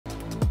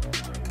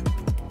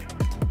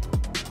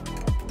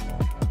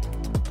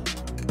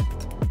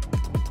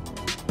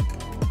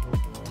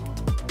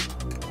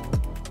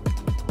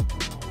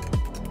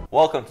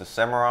Welcome to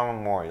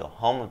CIMARRON-MEMORIAL,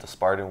 home of the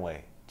Spartan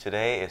Way.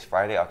 Today is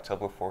Friday,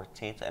 October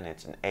 14th, and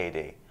it's an A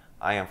Day.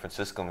 I am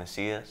Francisco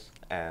Macias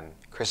and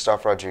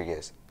Christoph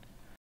Rodriguez.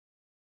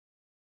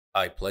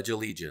 I pledge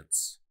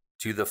allegiance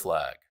to the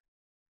flag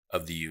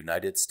of the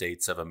United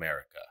States of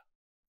America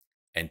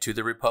and to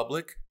the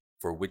republic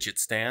for which it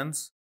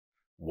stands,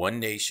 one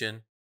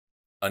nation,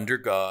 under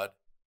God,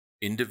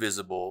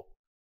 indivisible,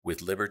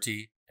 with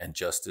liberty and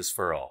justice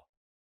for all.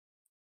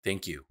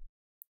 Thank you.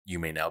 You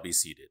may now be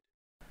seated.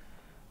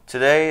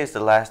 Today is the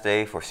last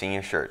day for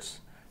senior shirts.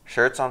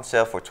 Shirts on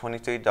sale for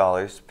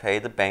 $23. Pay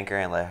the banker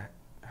and let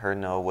her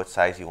know what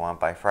size you want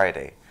by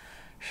Friday.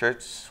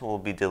 Shirts will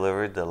be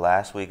delivered the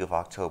last week of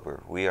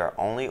October. We are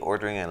only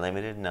ordering a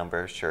limited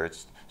number of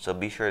shirts, so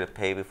be sure to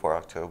pay before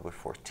October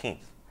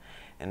 14th.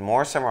 And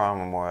more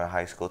CIMARRON-MEMORIAL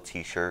High School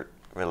t-shirt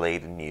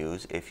related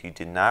news. If you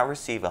did not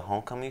receive a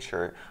homecoming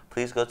shirt,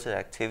 please go to the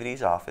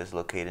activities office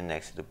located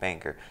next to the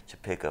banker to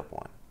pick up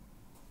one.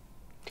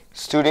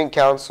 Student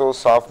Council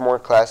sophomore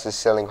class is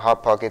selling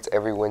Hot Pockets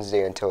every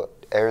Wednesday until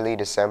early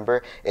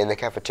December in the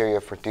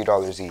cafeteria for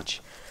 $3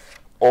 each.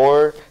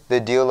 Or the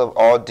deal of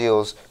all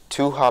deals,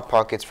 2 Hot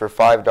Pockets for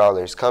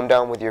 $5. Come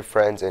down with your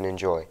friends and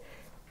enjoy.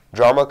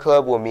 Drama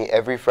Club will meet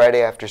every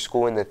Friday after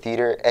school in the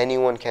theater.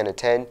 Anyone can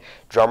attend.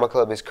 Drama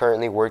Club is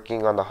currently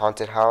working on the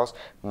haunted house.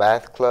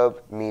 Math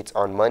Club meets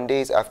on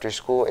Mondays after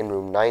school in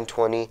room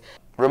 920.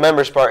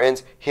 Remember,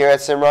 Spartans, here at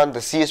Cimarron,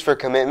 the C is for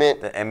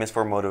commitment, The M is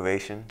for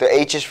motivation, the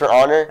H is for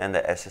honor, and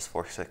the S is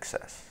for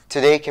success.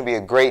 Today can be a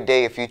great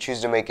day if you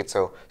choose to make it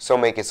so. So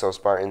make it so,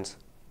 Spartans.